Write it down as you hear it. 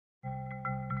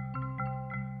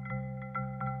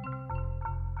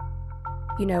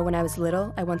You know, when I was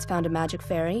little, I once found a magic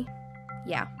fairy.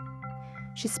 Yeah.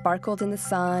 She sparkled in the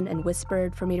sun and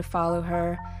whispered for me to follow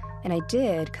her, and I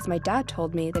did because my dad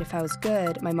told me that if I was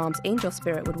good, my mom's angel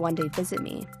spirit would one day visit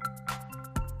me.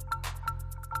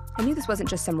 I knew this wasn't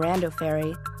just some rando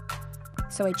fairy,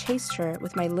 so I chased her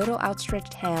with my little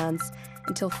outstretched hands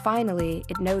until finally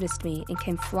it noticed me and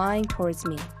came flying towards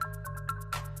me.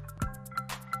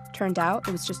 Turned out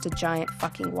it was just a giant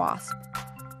fucking wasp.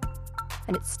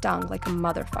 And it stung like a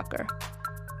motherfucker.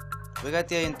 Oiga,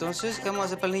 tía, ¿y entonces qué vamos a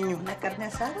hacer para el niño? ¿Una carne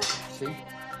asada? Sí.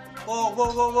 Whoa.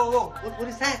 What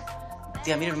is that?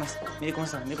 Tía, mire más. Mire cómo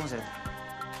está.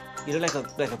 You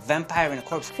look like a vampire in a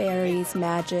corpse. Fairies,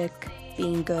 magic,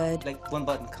 being good. Like one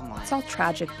button, come on. It's all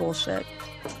tragic bullshit.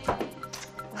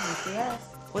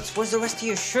 Where's the rest of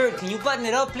your shirt? Can you button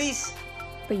it up, please?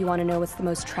 But you want to know what's the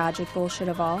most tragic bullshit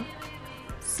of all?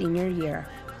 Senior year.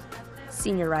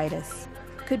 Senioritis.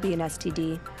 Could be an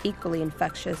STD, equally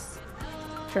infectious.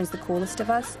 Turns the coolest of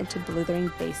us into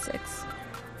blithering basics.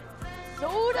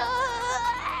 Soda!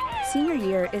 Senior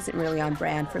year isn't really on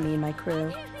brand for me and my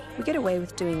crew. We get away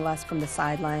with doing less from the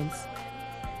sidelines.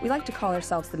 We like to call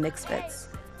ourselves the MXfits.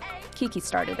 Kiki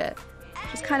started it.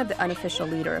 She's kind of the unofficial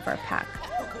leader of our pack.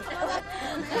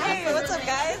 Hey, what's up,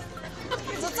 guys?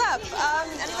 What's up?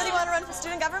 Anybody want to run for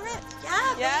student government?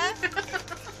 Yeah?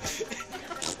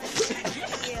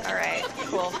 All right,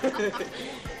 cool.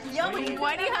 Yo,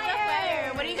 why do you have a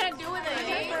feather? What are you gonna do with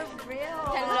it? For real.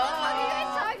 Hello? What are you guys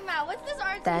talking about? What's this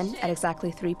art Then, shit? at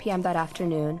exactly 3 p.m. that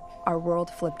afternoon, our world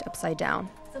flipped upside down.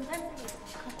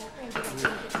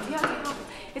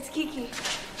 It's Kiki.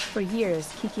 For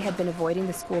years, Kiki had been avoiding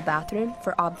the school bathroom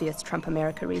for obvious Trump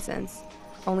America reasons.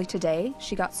 Only today,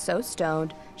 she got so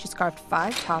stoned, she scarfed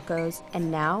 5 tacos,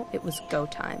 and now it was go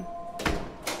time.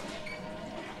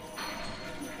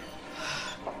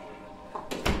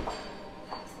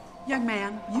 Young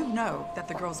man, you know that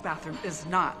the girls' bathroom is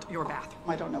not your bathroom.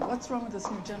 I don't know what's wrong with this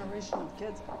new generation of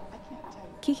kids. I can't tell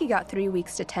you. Kiki got 3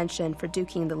 weeks detention for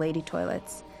duking the lady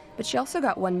toilets, but she also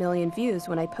got 1 million views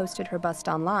when I posted her bust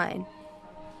online.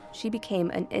 She became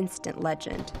an instant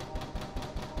legend.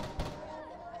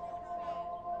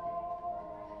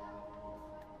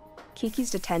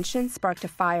 Kiki's detention sparked a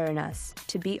fire in us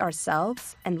to be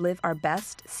ourselves and live our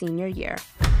best senior year.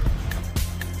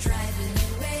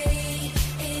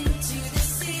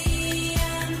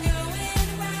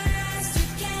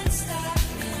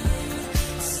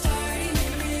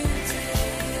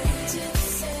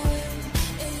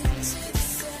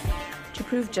 To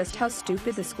prove just how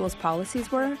stupid the school's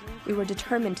policies were, we were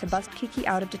determined to bust Kiki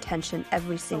out of detention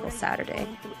every single Saturday.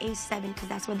 Through A7, because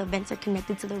that's where the vents are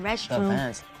connected to the restroom. The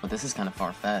vents? Well, this is kind of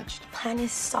far-fetched. Plan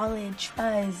is solid,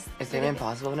 trust. Is it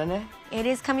impossible, Nene? It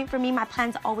is coming for me. My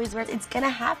plans always work. It's gonna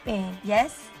happen.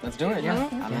 Yes? Let's do it, yeah.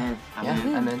 I'm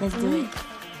in. Let's do it.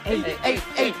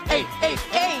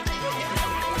 Hey!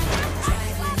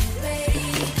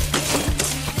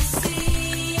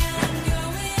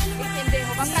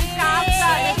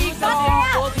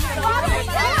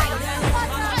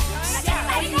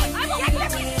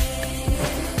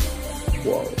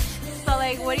 Whoa. So,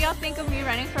 like, what do y'all think of me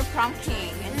running for prom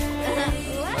king?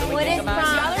 What is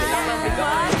prom?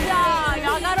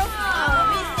 Y'all gotta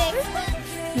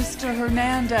Mr.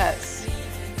 Hernandez.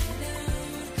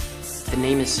 The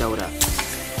name is Soda.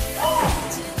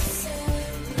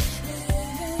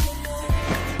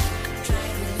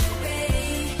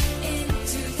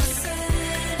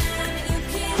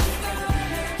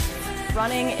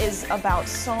 Running is about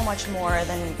so much more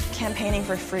than campaigning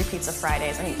for free pizza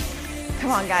Fridays. I mean,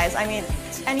 come on, guys. I mean,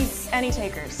 any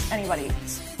takers, anybody.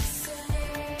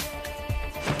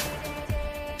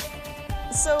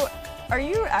 So, are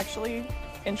you actually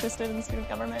interested in student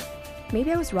government?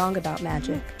 Maybe I was wrong about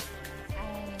magic.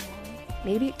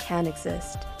 Maybe it can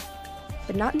exist,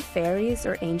 but not in fairies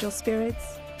or angel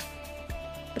spirits,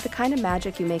 but the kind of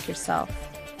magic you make yourself.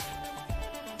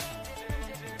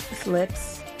 With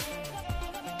lips,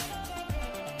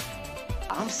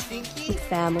 I'm stinky. with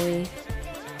family,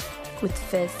 with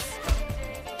fists,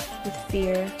 with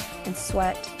fear and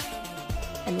sweat,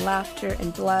 and laughter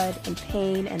and blood and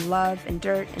pain and love and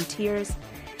dirt and tears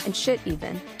and shit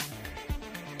even.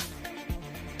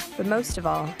 But most of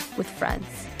all, with friends.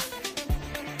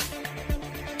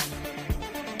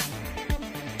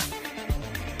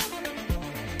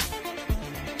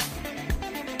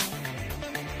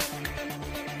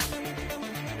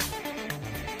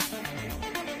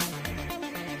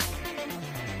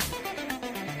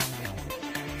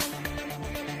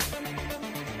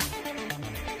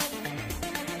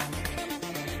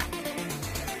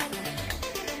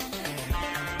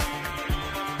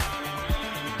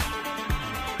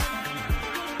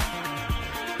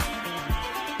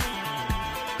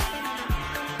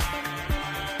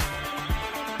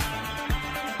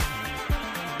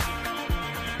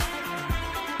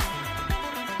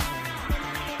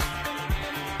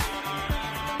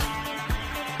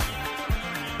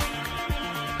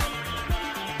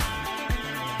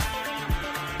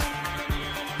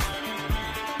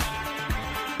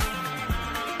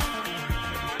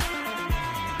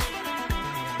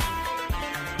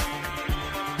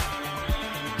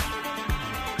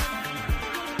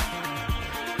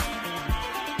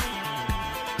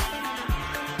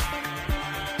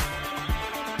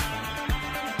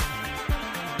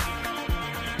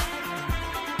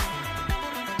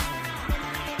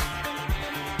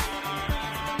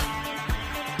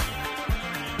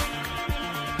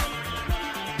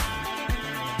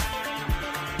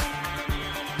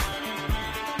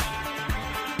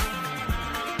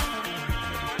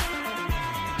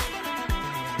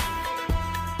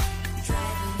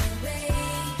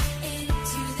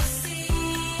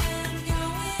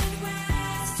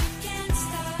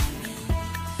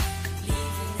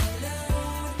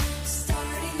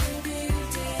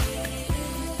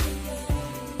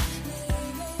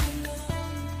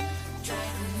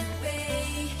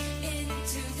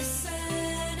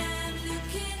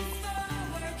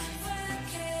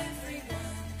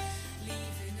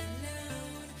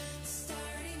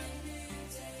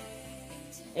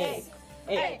 hey,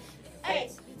 hey,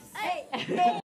 hey, hey.